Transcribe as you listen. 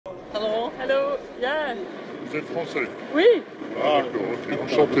Yeah. Vous êtes français? Oui. Ah, d'accord, ok,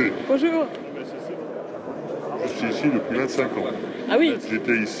 enchanté. Bonjour. Je suis ici depuis 25 ans. Ah oui.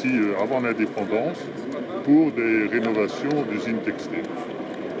 J'étais ici avant l'indépendance pour des rénovations d'usines textiles.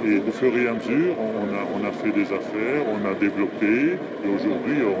 Et au fur et à mesure, on a fait des affaires, on a développé, et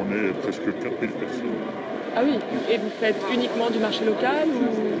aujourd'hui, on est presque 4000 personnes. Ah oui. Et vous faites uniquement du marché local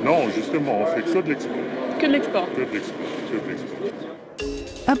ou... Non, justement, on fait que de l'export. Que de l'export. Que de l'export, que de l'export.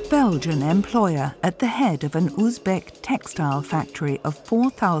 A Belgian employer at the head of an Uzbek textile factory of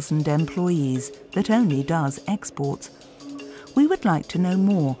 4,000 employees that only does exports. We would like to know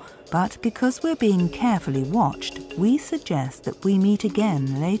more, but because we're being carefully watched, we suggest that we meet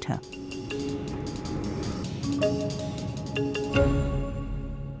again later.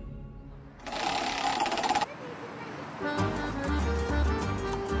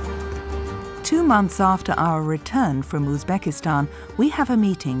 Two months after our return from Uzbekistan, we have a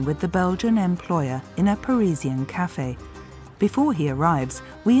meeting with the Belgian employer in a Parisian cafe. Before he arrives,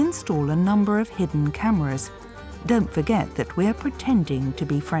 we install a number of hidden cameras. Don't forget that we're pretending to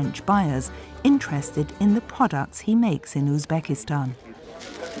be French buyers interested in the products he makes in Uzbekistan.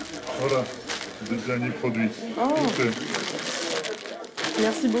 Voilà, le dernier produit. Oh.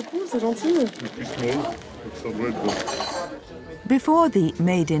 Merci beaucoup, c'est gentil. Le plus small, ça doit être bon. Before the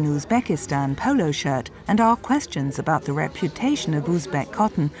Made in Uzbekistan polo shirt and our questions about the reputation of Uzbek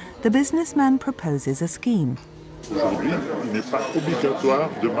cotton, the businessman proposes a scheme. Aujourd'hui, il n'est pas obligatoire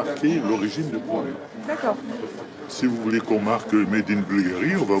de marquer l'origine du produit. D'accord. Si vous voulez qu'on marque Made in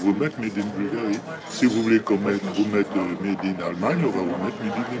Bulgarie, on va vous mettre Made in Bulgarie. Si vous voulez qu'on vous mette Made in Allemagne, on va vous mettre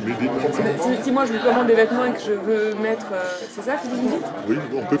Made in Allemagne. Si moi je vous commande des vêtements et que je veux mettre... c'est ça que vous me dites? Oui,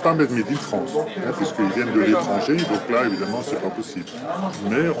 on ne peut pas mettre Made in France, hein, puisqu'ils viennent de l'étranger, donc là, évidemment, c'est pas possible.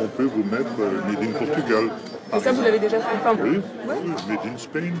 Mais on peut vous mettre Made in Portugal. Et ça, vous l'avez déjà fait? Enfin, oui, ouais. Oui, Made in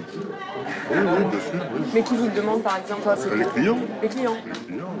Spain. Oui, oui, bien sûr. Oui. Mais qui vous le demande, par exemple? Enfin, Les clients. Les clients.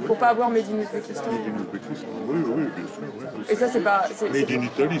 Oui. Pour pas avoir Made in Uzbekistan. Made in Uzbekistan, oui, oui, bien sûr. Oui. Et ça, c'est pas... Made in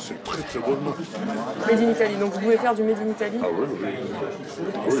Italy, c'est très très bonne marque. Made in Italy, donc vous pouvez faire du Made in Italy? Ah oui, oui.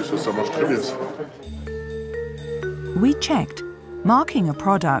 Ah oui, ça marche très bien, ça. We checked. Marking a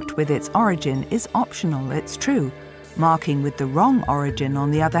product with its origin is optional, it's true. Marking with the wrong origin, on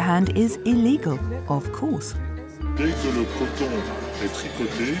the other hand, is illegal, of course. Dès que le coton est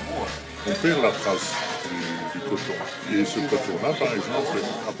tricoté, on perd la trace du coton. Et ce coton-là, par exemple,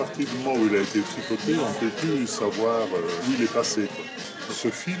 à partir du moment où il a été tricoté, on ne peut plus savoir où il est passé. Ce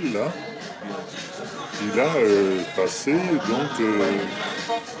fil-là, il a passé donc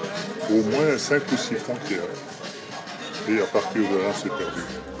au moins 5 ou 6 frontières. Et à partir de là, c'est perdu.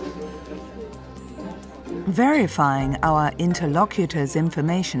 Verifying our interlocutor's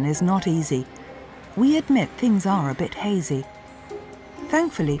information is not easy. We admit things are a bit hazy.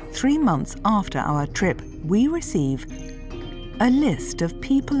 Thankfully, 3 months after our trip, we receive a list of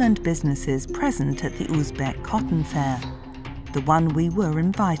people and businesses present at the Uzbek Cotton Fair, the one we were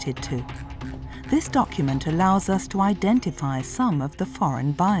invited to. This document allows us to identify some of the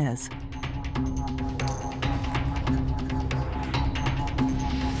foreign buyers.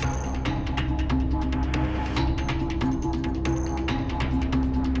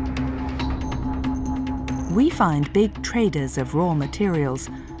 We find big traders of raw materials,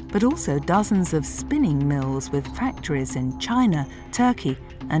 but also dozens of spinning mills with factories in China, Turkey,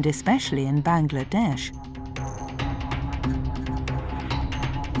 and especially in Bangladesh.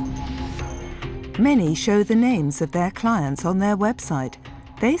 Many show the names of their clients on their website.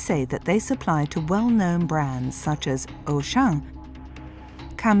 They say that they supply to well-known brands such as Auchan,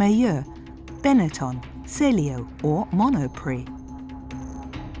 Camailleux, Benetton, Celio, or Monoprix.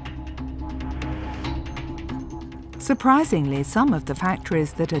 Surprisingly, some of the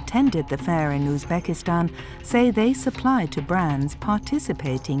factories that attended the fair in Uzbekistan say they supply to brands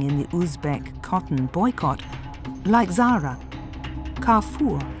participating in the Uzbek cotton boycott, like Zara,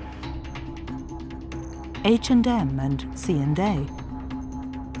 Carrefour, H&M and C&A.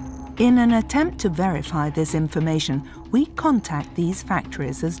 In an attempt to verify this information, we contact these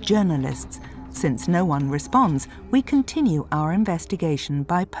factories as journalists. Since no one responds, we continue our investigation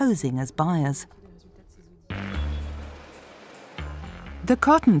by posing as buyers. The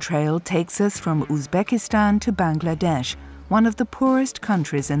cotton trail takes us from Uzbekistan to Bangladesh, one of the poorest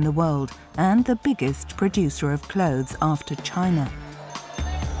countries in the world and the biggest producer of clothes after China.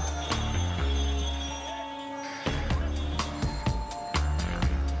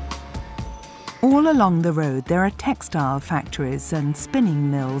 All along the road there are textile factories and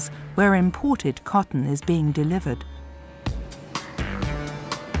spinning mills where imported cotton is being delivered.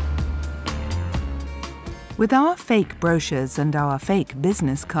 With our fake brochures and our fake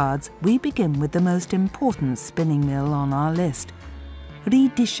business cards, we begin with the most important spinning mill on our list,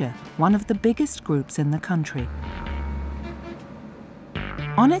 Rigaud, one of the biggest groups in the country.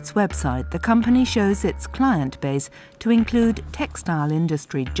 On its website, the company shows its client base to include textile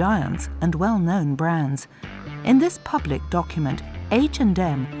industry giants and well-known brands. In this public document,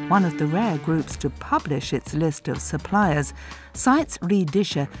 H&M, one of the rare groups to publish its list of suppliers, cites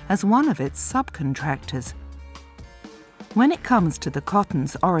Rigaud as one of its subcontractors. When it comes to the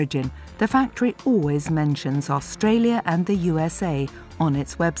cotton's origin, the factory always mentions Australia and the USA on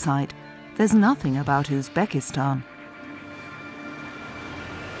its website. There's nothing about Uzbekistan.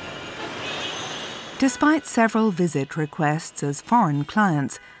 Despite several visit requests as foreign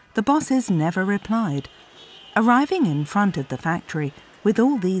clients, the bosses never replied. Arriving in front of the factory with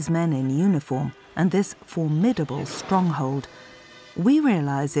all these men in uniform and this formidable stronghold, we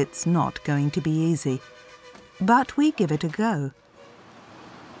realize it's not going to be easy. But we give it a go.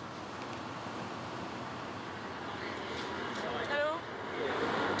 Hello?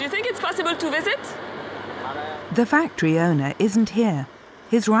 Do you think it's possible to visit? The factory owner isn't here.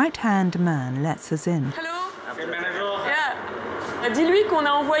 His right-hand man lets us in. Hello? Yeah. Dis-lui qu'on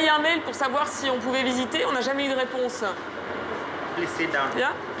a envoyé un mail pour savoir si on pouvait visiter. On n'a jamais eu de réponse. Please sit down.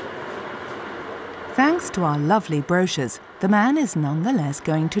 Yeah? Thanks to our lovely brochures, the man is nonetheless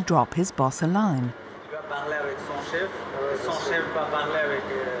going to drop his boss a line. Parler avec son chef va parler avec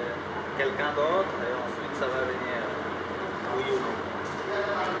quelqu'un d'autre et ensuite ça va venir où you know.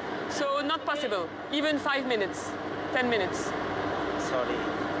 So not possible. Even 5 minutes, 10 minutes. Sorry.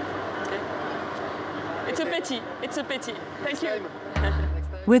 Okay. It's a pity. It's a pity. Thank you.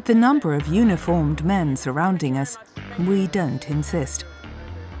 With the number of uniformed men surrounding us, we don't insist.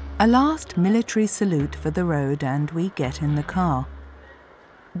 A last military salute for the road and we get in the car.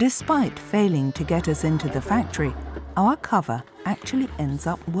 Despite failing to get us into the factory, our cover actually ends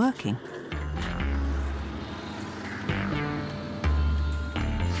up working.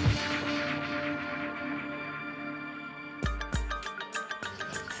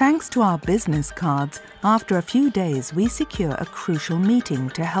 Thanks to our business cards, after a few days we secure a crucial meeting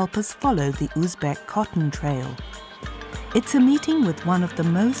to help us follow the Uzbek cotton trail. It's a meeting with one of the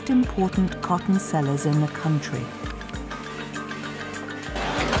most important cotton sellers in the country.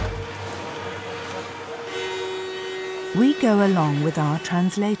 We go along with our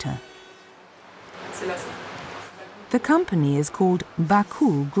translator. The company is called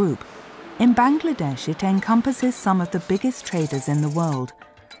Baku Group. In Bangladesh, it encompasses some of the biggest traders in the world.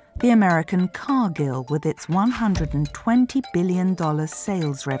 The American Cargill with its $120 billion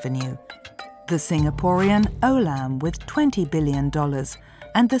sales revenue, the Singaporean Olam with $20 billion,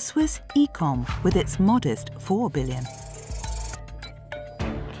 and the Swiss Ecom with its modest $4 billion.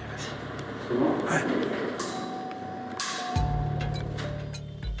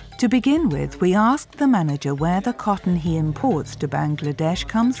 To begin with, we asked the manager where the cotton he imports to Bangladesh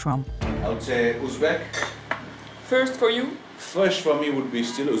comes from. I would say Uzbek. First for you? First for me would be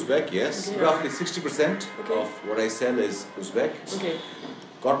still Uzbek, yes. Okay. Roughly 60% Okay. of what I sell is Uzbek. Okay.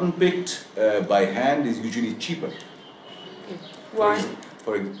 Cotton picked by hand is usually cheaper. Okay. Why?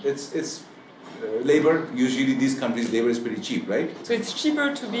 It's labor. Usually these countries' labor is pretty cheap, right? So it's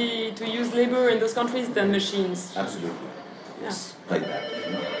cheaper to use labor in those countries than machines. Absolutely. It's like that.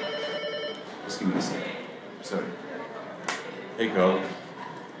 You know? Just give me a second. Sorry. Hey, Carl.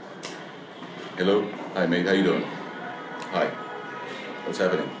 Hello. Hi, mate. How you doing? Hi. What's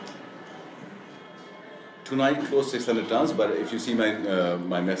happening? Tonight, close 600 tons, but if you see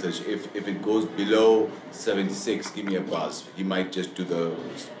my message, if it goes below 76, give me a buzz. He might just do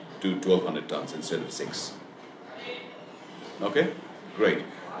 1,200 tons instead of 6. Okay? Great.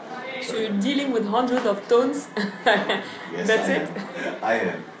 So you're dealing with hundreds of tons? Yes, That's I it? am. I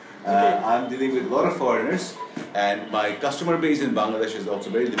am. I'm dealing with a lot of foreigners, and my customer base in Bangladesh is also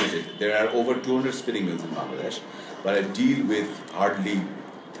very limited. There are over 200 spinning mills in Bangladesh, but I deal with hardly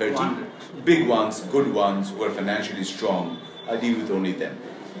 30 big ones, good ones, who are financially strong. I deal with only them.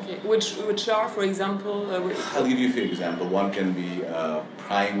 Okay. Which are, for example... I'll give you a few examples. One can be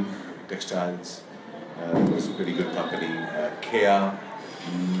Prime Textiles, it's a pretty good company. Kea,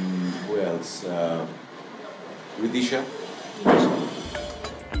 who else? Rigaud.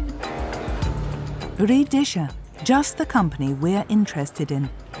 Rigaud, just the company we're interested in.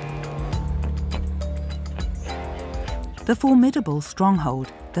 The formidable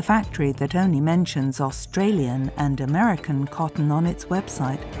stronghold, the factory that only mentions Australian and American cotton on its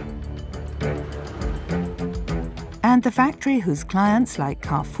website. And the factory whose clients like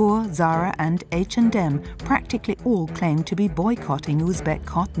Carrefour, Zara and H&M practically all claim to be boycotting Uzbek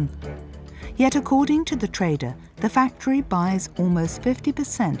cotton. Yet according to the trader, the factory buys almost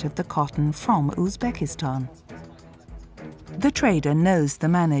 50% of the cotton from Uzbekistan. The trader knows the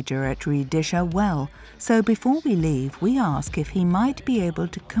manager at Ridisha well, so before we leave, we ask if he might be able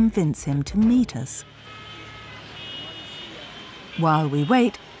to convince him to meet us. While we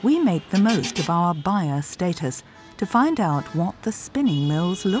wait, we make the most of our buyer status to find out what the spinning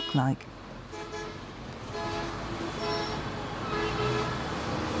mills look like.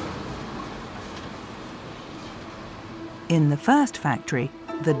 In the first factory,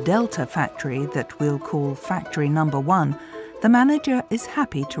 the Delta factory that we'll call factory number 1, the manager is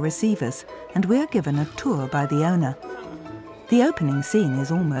happy to receive us and we're given a tour by the owner. The opening scene is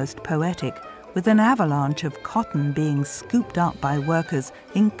almost poetic, with an avalanche of cotton being scooped up by workers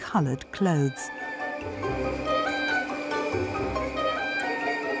in coloured clothes.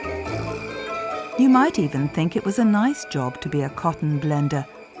 You might even think it was a nice job to be a cotton blender,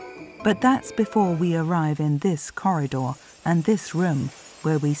 but that's before we arrive in this corridor and this room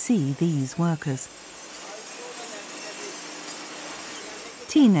where we see these workers.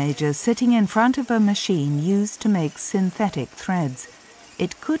 Teenagers sitting in front of a machine used to make synthetic threads.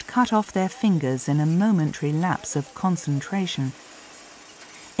 It could cut off their fingers in a momentary lapse of concentration.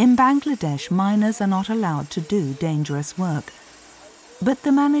 In Bangladesh, miners are not allowed to do dangerous work. But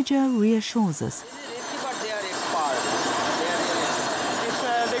the manager reassures us.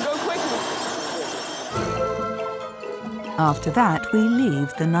 They go quickly. After that, we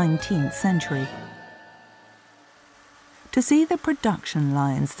leave the 19th century. To see the production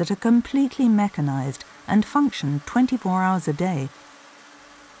lines that are completely mechanized and function 24 hours a day.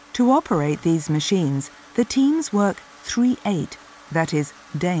 To operate these machines, the teams work 3/8, that is,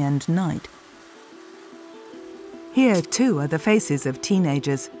 day and night. Here, too, are the faces of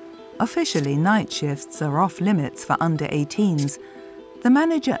teenagers. Officially, night shifts are off limits for under 18s. The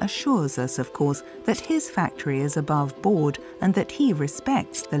manager assures us, of course, that his factory is above board and that he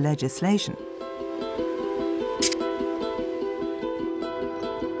respects the legislation.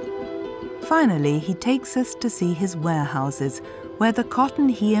 Finally, he takes us to see his warehouses, where the cotton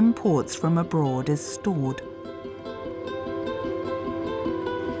he imports from abroad is stored.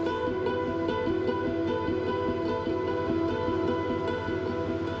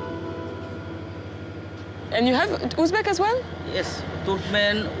 And you have Uzbek as well? Yes,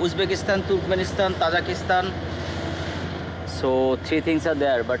 Turkmen, Uzbekistan, Turkmenistan, Tajikistan. So 3 things are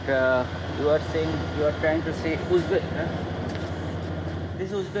there, but you are trying to say Uzbek. Huh?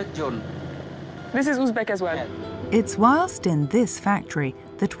 This is Uzbek zone. This is Uzbek as well. It's whilst in this factory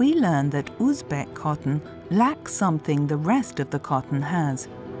that we learn that Uzbek cotton lacks something the rest of the cotton has.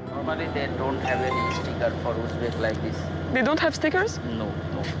 Normally they don't have any sticker for Uzbek like this. They don't have stickers? No.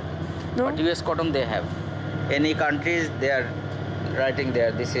 No? But US cotton they have. Any countries they are writing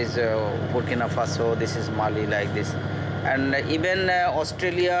there, this is Burkina Faso, this is Mali, like this. And even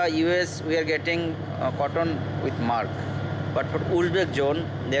Australia, US, we are getting cotton with mark. But for Uzbek zone,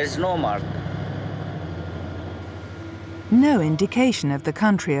 there is no mark. No indication of the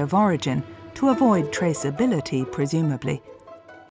country of origin, to avoid traceability, presumably.